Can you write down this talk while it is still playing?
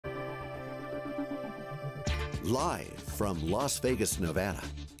Live from Las Vegas, Nevada,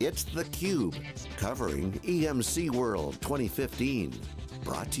 it's theCUBE, covering EMC World 2015.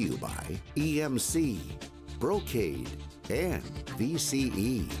 Brought to you by EMC, Brocade, and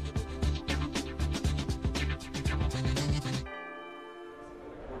VCE.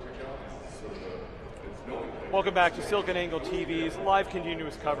 Welcome back to SiliconANGLE TV's live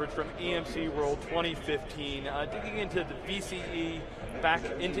continuous coverage from EMC World 2015. Digging into the VCE, back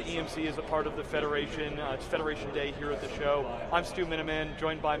into EMC as a part of the Federation. It's Federation Day here at the show. I'm Stu Miniman,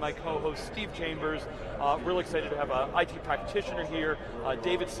 joined by my co-host Steve Chambers. Really excited to have an IT practitioner here,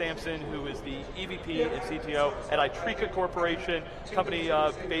 David Sampson, who is the EVP and CTO at Itrica Corporation, company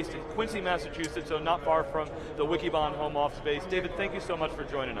based in Quincy, Massachusetts, so not far from the Wikibon home office space. David, thank you so much for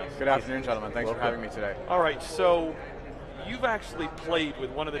joining us. Good afternoon, gentlemen. Thanks for having me today. All right, so you've actually played with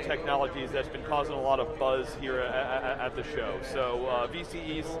one of the technologies that's been causing a lot of buzz here at the show. So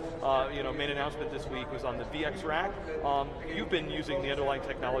VCE's main announcement this week was on the VX rack. You've been using the underlying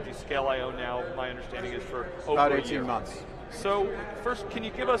technology, ScaleIO now, my understanding is for over about a 18 year. months. So first, can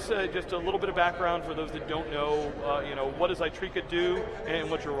you give us just a little bit of background for those that don't know, what does Itrica do and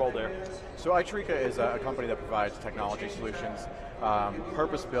what's your role there? So Itrica is a company that provides technology solutions,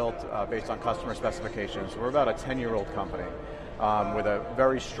 purpose-built based on customer specifications. We're about a 10-year-old company with a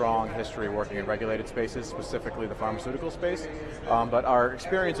very strong history working in regulated spaces, specifically the pharmaceutical space. But our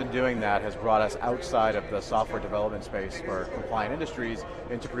experience in doing that has brought us outside of the software development space for compliant industries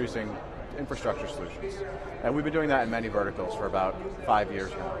into producing infrastructure solutions. And we've been doing that in many verticals for about 5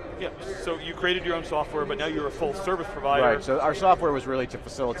 years now. Yeah, so you created your own software, but now you're a full service provider. Right, so our software was really to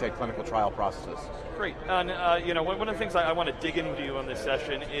facilitate clinical trial processes. Great, and one of the things I want to dig into you on this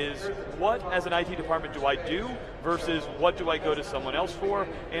session is what, as an IT department, do I do versus what do I go to someone else for?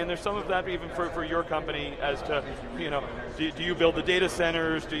 And there's some of that even for your company as to, do you build the data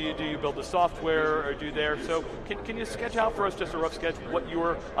centers, do you build the software, or do there? So can you sketch out for us just a rough sketch what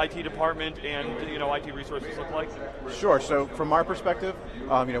your IT department and IT resources look like? Sure, so from our perspective,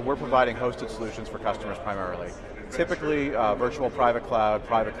 we're providing hosted solutions for customers primarily. Typically virtual private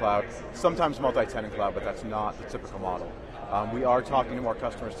cloud, sometimes multi-tenant cloud, but that's not the typical model. We are talking to more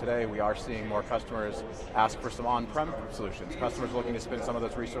customers today. We are seeing more customers ask for some on-prem solutions. Customers looking to spin some of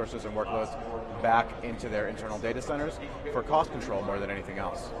those resources and workloads back into their internal data centers for cost control more than anything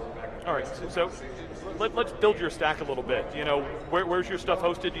else. All right, so let's build your stack a little bit. Where's your stuff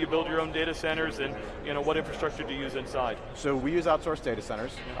hosted? Do you build your own data centers, and what infrastructure do you use inside? So we use outsourced data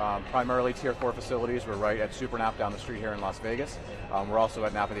centers, primarily tier 4 facilities. We're right at SuperNap down the street here in Las Vegas. We're also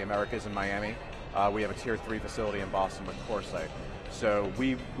at Napa the Americas in Miami. We have a tier 3 facility in Boston with CoreSite. So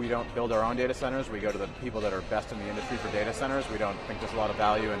we don't build our own data centers, we go to the people that are best in the industry for data centers. We don't think there's a lot of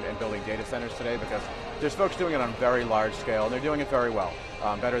value in building data centers today because there's folks doing it on a very large scale and they're doing it very well,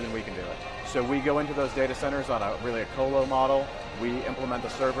 better than we can do it. So we go into those data centers on really a colo model. We implement the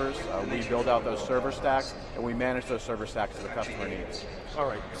servers, we build out those server stacks, and we manage those server stacks to the customer needs. All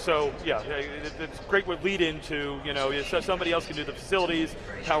right, so yeah, it's great with lead into, somebody else can do the facilities,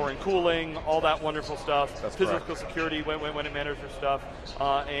 power and cooling, all that wonderful stuff. That's physical correct. security when it matters for stuff.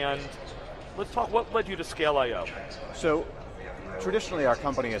 And let's talk, what led you to ScaleIO? So, traditionally our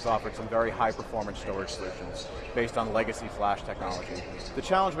company has offered some very high performance storage solutions based on legacy flash technology. The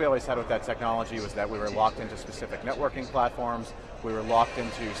challenge we always had with that technology was that we were locked into specific networking platforms, we were locked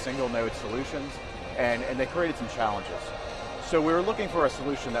into single node solutions, and they created some challenges. So we were looking for a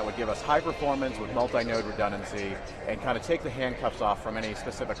solution that would give us high performance with multi-node redundancy and kind of take the handcuffs off from any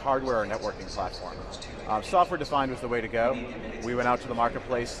specific hardware or networking platform. Software defined was the way to go. We went out to the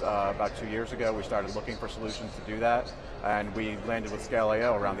marketplace about 2 years ago. We started looking for solutions to do that, and we landed with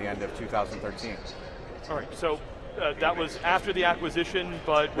ScaleIO around the end of 2013. All right, so that was after the acquisition,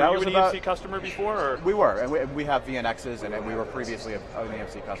 but were you an EMC customer before? Or? We were, and we have VNXs, and we were previously an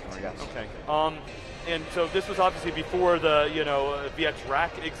EMC customer, yes. Okay, and so this was obviously before the VX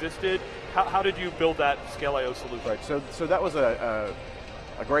rack existed. How did you build that ScaleIO solution? Right, so that was a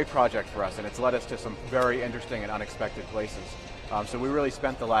great project for us, and it's led us to some very interesting and unexpected places. So we really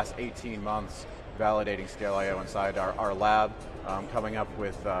spent the last 18 months validating ScaleIO inside our lab, coming up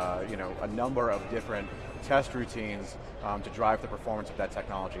with a number of different test routines to drive the performance of that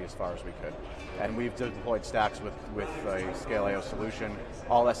technology as far as we could. And we've deployed stacks with a ScaleIO solution,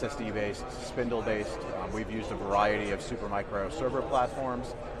 all SSD based, spindle based. We've used a variety of Supermicro server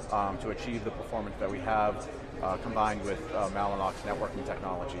platforms to achieve the performance that we have, combined with Mellanox networking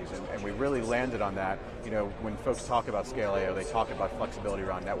technologies. And we really landed on that. When folks talk about ScaleIO, they talk about flexibility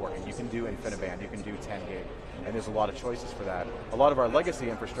around networking. You can do InfiniBand, you can do 10 gig. And there's a lot of choices for that. A lot of our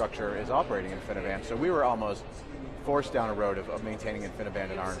legacy infrastructure is operating InfiniBand, so we were almost forced down a road of maintaining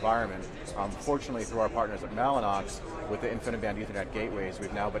InfiniBand in our environment. Fortunately, through our partners at Mellanox, with the InfiniBand Ethernet gateways,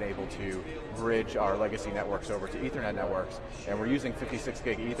 we've now been able to bridge our legacy networks over to Ethernet networks, and we're using 56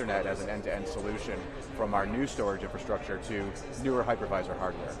 gig Ethernet as an end-to-end solution from our new storage infrastructure to newer hypervisor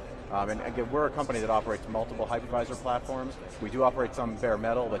hardware. And again, we're a company that operates multiple hypervisor platforms. We do operate some bare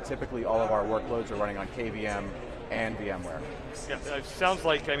metal, but typically all of our workloads are running on KVM and VMware. Yeah, it sounds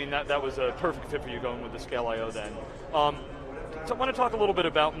like, I mean, that was a perfect fit for you going with the ScaleIO then. So I want to talk a little bit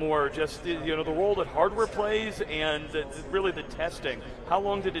about more just the role that hardware plays and really the testing. How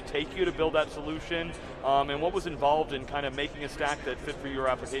long did it take you to build that solution, and what was involved in kind of making a stack that fit for your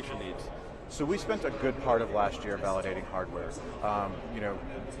application needs? So we spent a good part of last year validating hardware.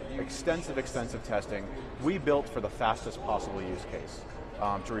 Extensive testing. We built for the fastest possible use case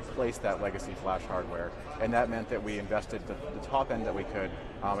to replace that legacy flash hardware, and that meant that we invested the top end that we could.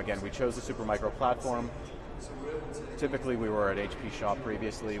 Again, we chose the Supermicro platform. Typically we were at HP shop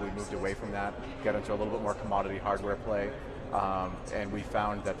previously, we moved away from that, got into a little bit more commodity hardware play, and we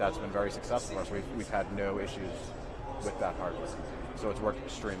found that that's been very successful for us. We've had no issues with that hardware. So it's worked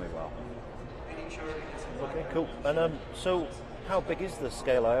extremely well. Okay, cool. And so how big is the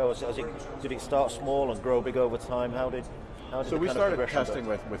ScaleIO? Did it start small and grow big over time? How did so we started testing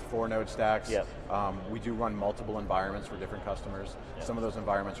with 4-node stacks. Yep. We do run multiple environments for different customers. Yep. Some of those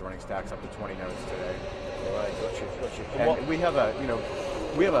environments are running stacks up to 20 nodes today. All right, got you. And we have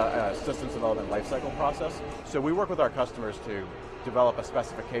a systems development lifecycle process. So we work with our customers to develop a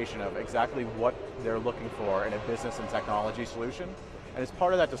specification of exactly what they're looking for in a business and technology solution. And as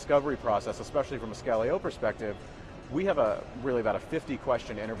part of that discovery process, especially from a ScaleIO perspective, we have really about a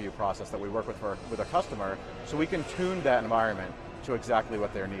 50-question interview process that we work with a customer, so we can tune that environment to exactly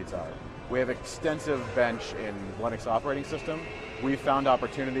what their needs are. We have extensive bench in Linux operating system. We've found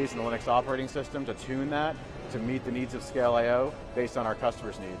opportunities in the Linux operating system to tune that to meet the needs of ScaleIO based on our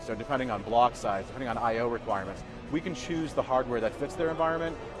customers' needs. So depending on block size, depending on I/O requirements, we can choose the hardware that fits their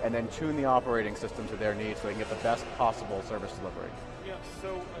environment and then tune the operating system to their needs so they can get the best possible service delivery. Yeah,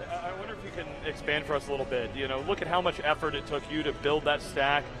 so I wonder if you can expand for us a little bit. Look at how much effort it took you to build that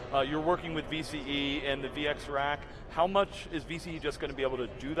stack. You're working with VCE and the VX rack. How much is VCE just going to be able to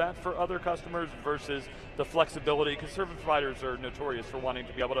do that for other customers versus the flexibility? Because service providers are notorious for wanting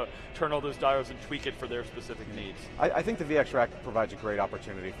to be able to turn all those diodes and tweak it for their specific needs. I think the VX rack provides a great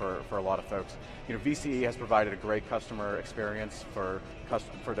opportunity for a lot of folks. VCE has provided a great customer experience for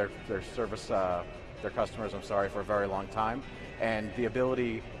their service, their customers, for a very long time. And the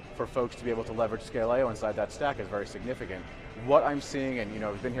ability for folks to be able to leverage ScaleIO inside that stack is very significant. What I'm seeing, and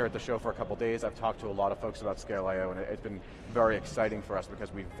I've been here at the show for a couple days, I've talked to a lot of folks about ScaleIO, and it's been very exciting for us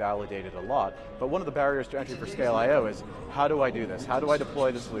because we've validated a lot. But one of the barriers to entry for ScaleIO is, how do I do this? How do I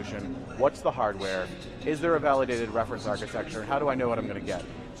deploy the solution? What's the hardware? Is there a validated reference architecture? How do I know what I'm going to get?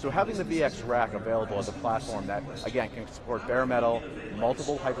 So having the VX rack available as a platform that, again, can support bare metal,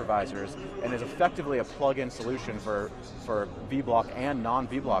 multiple hypervisors, and is effectively a plug-in solution for vBlock and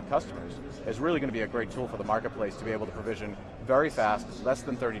non-vBlock customers is really going to be a great tool for the marketplace to be able to provision very fast, less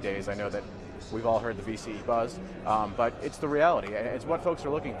than 30 days. I know that we've all heard the VCE buzz, but it's the reality, and it's what folks are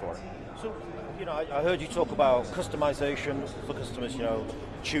looking for. So, I heard you talk about customization for customers,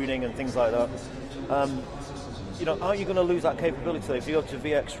 tuning and things like that. Aren't you going to lose that capability if you go to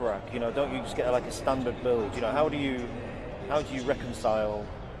VX rack? Don't you just get like a standard build? How do you reconcile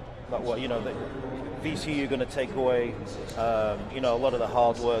that? The VCE you're going to take away, a lot of the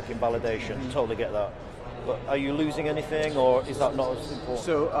hard work in validation. Totally get that. But are you losing anything, or is that not as important?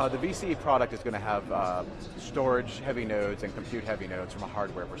 So the VCE product is going to have storage heavy nodes and compute heavy nodes from a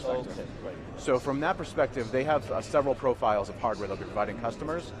hardware perspective. Okay, right. So from that perspective, they have several profiles of hardware they'll be providing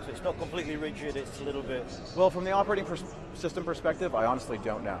customers. So it's not completely rigid, it's a little bit... Well, from the operating system perspective, I honestly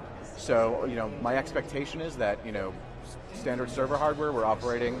don't know. So, my expectation is that, standard server hardware, we're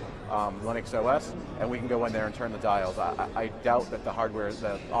operating Linux OS, and we can go in there and turn the dials. I doubt that the hardware,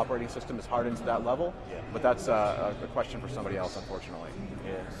 the operating system is hardened to that level, but that's a question for somebody else, unfortunately.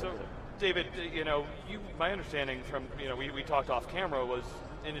 Yeah. So, David, my understanding from, we talked off camera was,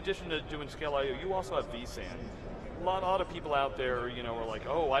 in addition to doing ScaleIO, you also have VSAN. A lot of people out there, are like,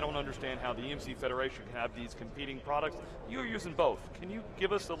 oh, I don't understand how the EMC Federation can have these competing products. You're using both. Can you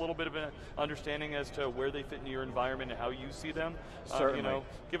give us a little bit of an understanding as to where they fit into your environment and how you see them? Certainly.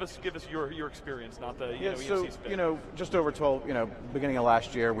 Give us your experience, not the so, EMC spin. just over 12, beginning of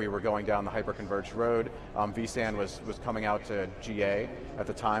last year, we were going down the hyperconverged road. VSAN was coming out to GA at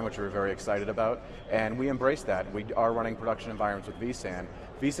the time, which we were very excited about, and we embraced that. We are running production environments with VSAN.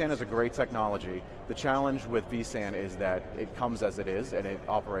 VSAN is a great technology. The challenge with VSAN is that it comes as it is, and it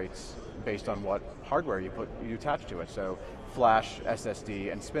operates based on what hardware you attach to it. So flash,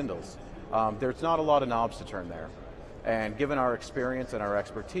 SSD, and spindles. There's not a lot of knobs to turn there. And given our experience and our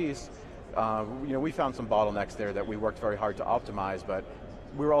expertise, we found some bottlenecks there that we worked very hard to optimize, but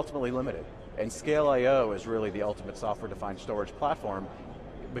we were ultimately limited. And ScaleIO is really the ultimate software-defined storage platform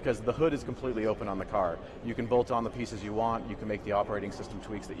because the hood is completely open on the car. You can bolt on the pieces you want, you can make the operating system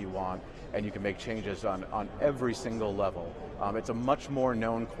tweaks that you want, and you can make changes on every single level. It's a much more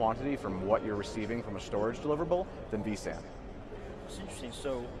known quantity from what you're receiving from a storage deliverable than VSAN. It's interesting,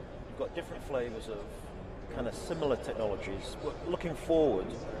 so you've got different flavors of kind of similar technologies. Looking forward,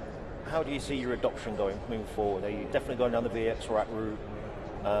 how do you see your adoption moving forward? Are you definitely going down the VX rack route?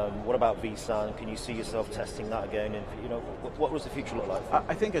 What about VSAN? Can you see yourself testing that again? And what does the future look like?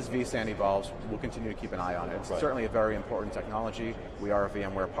 I think as VSAN evolves, we'll continue to keep an eye on it. It's certainly a very important technology. We are a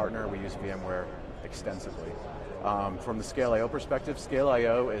VMware partner. We use VMware extensively. From the ScaleIO perspective,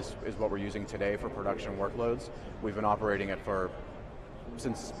 ScaleIO is what we're using today for production workloads. We've been operating it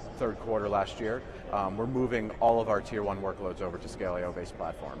since third quarter last year. We're moving all of our tier 1 workloads over to ScaleIO-based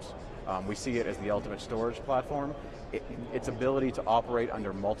platforms. We see it as the ultimate storage platform. Its ability to operate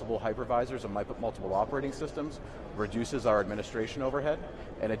under multiple hypervisors and multiple operating systems reduces our administration overhead.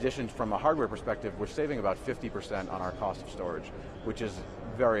 In addition, from a hardware perspective, we're saving about 50% on our cost of storage, which is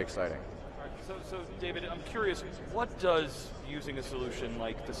very exciting. So David, I'm curious, what does using a solution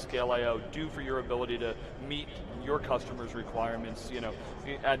like the ScaleIO do for your ability to meet your customers' requirements?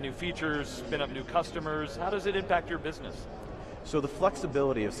 Add new features, spin up new customers. How does it impact your business? So the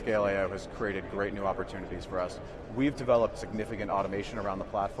flexibility of ScaleIO has created great new opportunities for us. We've developed significant automation around the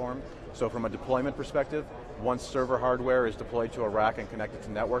platform. So from a deployment perspective, once server hardware is deployed to a rack and connected to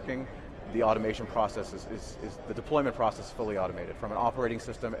networking, the automation process the deployment process is fully automated from an operating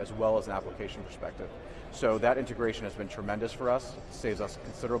system as well as an application perspective. So that integration has been tremendous for us, saves us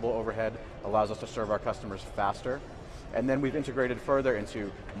considerable overhead, allows us to serve our customers faster. And then we've integrated further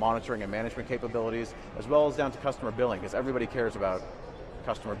into monitoring and management capabilities, as well as down to customer billing, because everybody cares about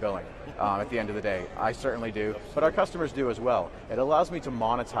customer billing at the end of the day. I certainly do, but our customers do as well. It allows me to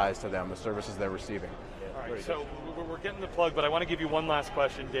monetize to them the services they're receiving. All right, so we're getting the plug, but I want to give you one last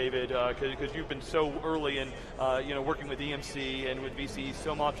question, David, because you've been so early in working with EMC and with VCE,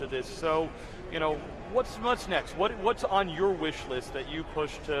 so much of this. So, what's next? What's on your wish list that you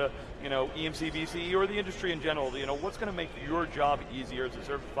push to EMC, VCE, or the industry in general? What's going to make your job easier as a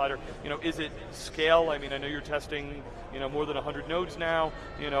service provider? Is it scale? I mean, I know you're testing more than 100 nodes now.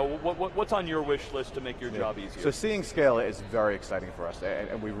 What's on your wish list to make your job easier? So seeing scale is very exciting for us,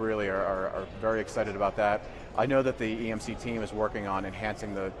 and we really are very excited about that. I know that the EMC team is working on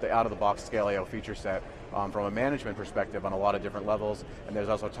enhancing the out-of-the-box ScaleIO feature set from a management perspective on a lot of different levels, and there's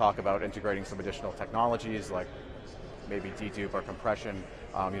also talk about integrating some additional technologies like maybe dedupe or compression.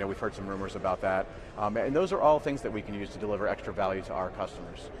 We've heard some rumors about that. And those are all things that we can use to deliver extra value to our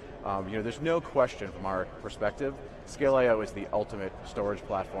customers. There's no question from our perspective, ScaleIO is the ultimate storage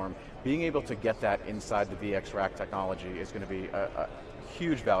platform. Being able to get that inside the VX rack technology is going to be a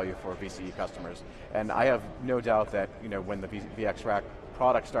huge value for VCE customers. And I have no doubt that when the VX rack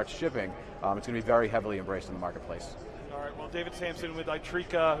product starts shipping, it's going to be very heavily embraced in the marketplace. All right, well, David Sampson with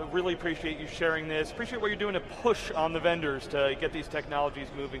Itrica, really appreciate you sharing this. Appreciate what you're doing to push on the vendors to get these technologies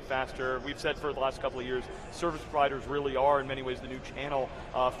moving faster. We've said for the last couple of years, service providers really are in many ways the new channel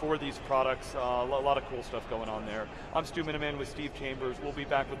for these products. A lot of cool stuff going on there. I'm Stu Miniman with Steve Chambers. We'll be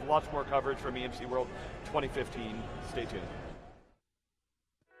back with lots more coverage from EMC World 2015. Stay tuned.